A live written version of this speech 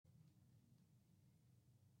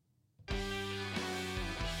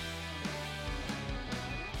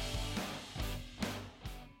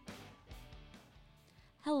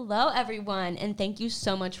Hello, everyone, and thank you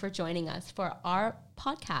so much for joining us for our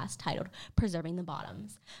podcast titled Preserving the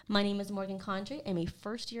Bottoms. My name is Morgan Condry. I'm a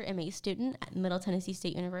first-year MA student at Middle Tennessee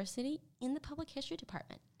State University in the Public History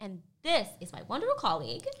Department, and this is my wonderful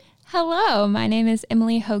colleague. Hello, my name is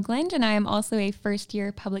Emily Hoagland, and I am also a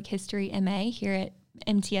first-year Public History MA here at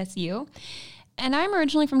MTSU, and I'm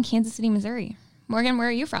originally from Kansas City, Missouri. Morgan, where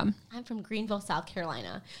are you from? I'm from Greenville, South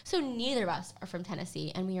Carolina. So neither of us are from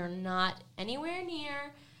Tennessee, and we are not anywhere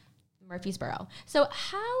near Murfreesboro. So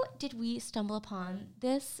how did we stumble upon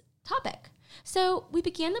this topic? So we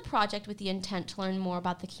began the project with the intent to learn more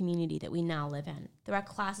about the community that we now live in. Through our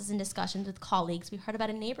classes and discussions with colleagues, we heard about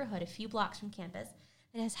a neighborhood a few blocks from campus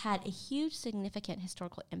that has had a huge, significant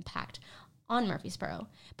historical impact on Murfreesboro,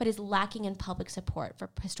 but is lacking in public support for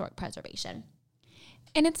historic preservation.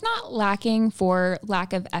 And it's not lacking for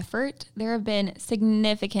lack of effort. There have been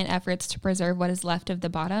significant efforts to preserve what is left of the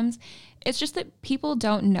bottoms. It's just that people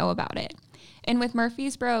don't know about it. And with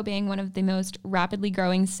Murfreesboro being one of the most rapidly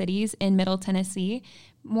growing cities in Middle Tennessee,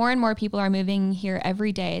 more and more people are moving here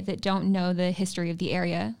every day that don't know the history of the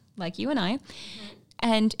area, like you and I. Mm-hmm.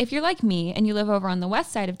 And if you're like me and you live over on the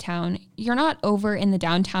west side of town, you're not over in the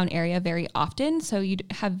downtown area very often, so you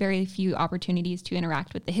have very few opportunities to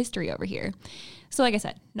interact with the history over here. So like I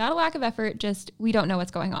said, not a lack of effort, just we don't know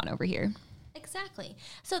what's going on over here. Exactly.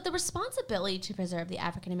 So the responsibility to preserve the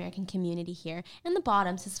African American community here in the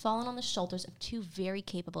Bottoms has fallen on the shoulders of two very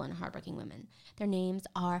capable and hardworking women. Their names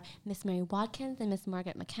are Miss Mary Watkins and Miss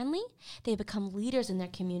Margaret McKinley. They have become leaders in their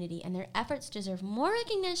community, and their efforts deserve more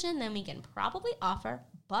recognition than we can probably offer,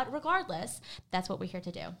 but regardless, that's what we're here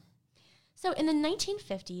to do. So in the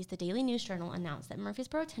 1950s, the Daily News Journal announced that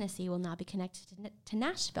Murfreesboro, Tennessee will now be connected to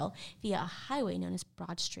Nashville via a highway known as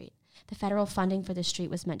Broad Street. The federal funding for the street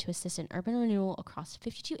was meant to assist in urban renewal across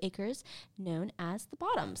 52 acres, known as the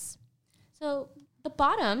Bottoms. So the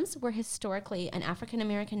Bottoms were historically an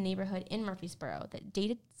African-American neighborhood in Murfreesboro that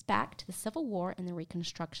dated back to the Civil War and the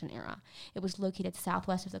Reconstruction era. It was located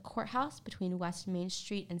southwest of the courthouse between West Main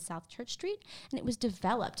Street and South Church Street, and it was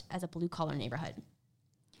developed as a blue-collar neighborhood.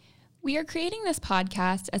 We are creating this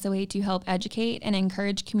podcast as a way to help educate and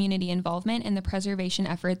encourage community involvement in the preservation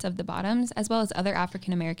efforts of the Bottoms, as well as other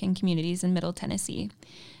African American communities in Middle Tennessee.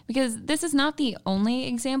 Because this is not the only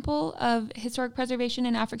example of historic preservation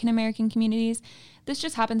in African American communities. This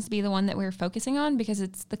just happens to be the one that we're focusing on because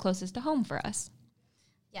it's the closest to home for us.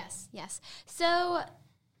 Yes. So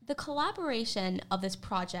the collaboration of this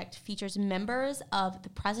project features members of the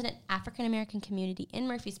President African American community in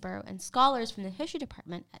Murfreesboro and scholars from the History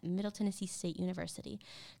Department at Middle Tennessee State University.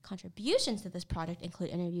 Contributions to this project include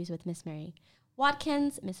interviews with Miss Mary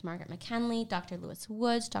Watkins, Miss Margaret McKinley, Dr. Lewis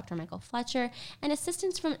Woods, Dr. Michael Fletcher, and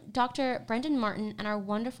assistance from Dr. Brendan Martin and our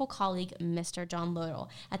wonderful colleague, Mr. John Lodell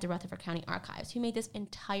at the Rutherford County Archives, who made this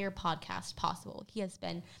entire podcast possible. He has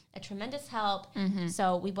been a tremendous help,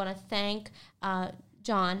 so we want to thank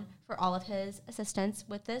John for all of his assistance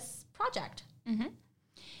with this project.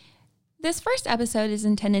 This first episode is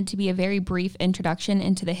intended to be a very brief introduction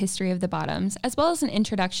into the history of the Bottoms, as well as an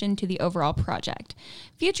introduction to the overall project.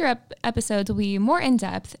 Future episodes will be more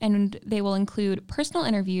in-depth, and they will include personal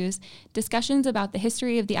interviews, discussions about the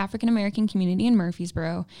history of the African American community in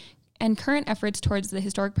Murfreesboro, and current efforts towards the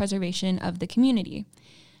historic preservation of the community.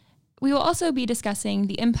 We will also be discussing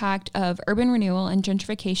the impact of urban renewal and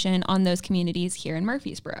gentrification on those communities here in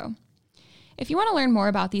Murfreesboro. If you want to learn more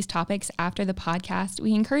about these topics after the podcast,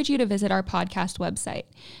 we encourage you to visit our podcast website,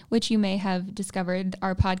 which you may have discovered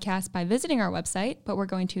our podcast by visiting our website, but we're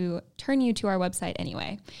going to turn you to our website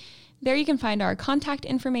anyway. There you can find our contact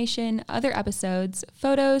information, other episodes,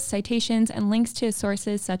 photos, citations, and links to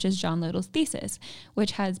sources such as John Lodell's thesis,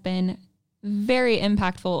 which has been very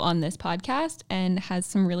impactful on this podcast and has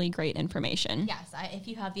some really great information. Yes, if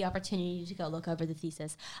you have the opportunity to go look over the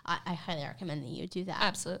thesis, I highly recommend that you do that.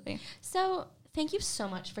 Absolutely. So thank you so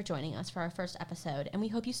much for joining us for our first episode, and we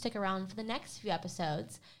hope you stick around for the next few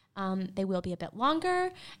episodes. They will be a bit longer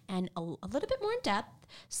and a little bit more in depth,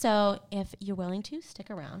 so if you're willing to, stick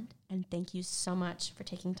around. And thank you so much for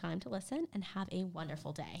taking time to listen, and have a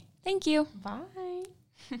wonderful day. Thank you. Bye.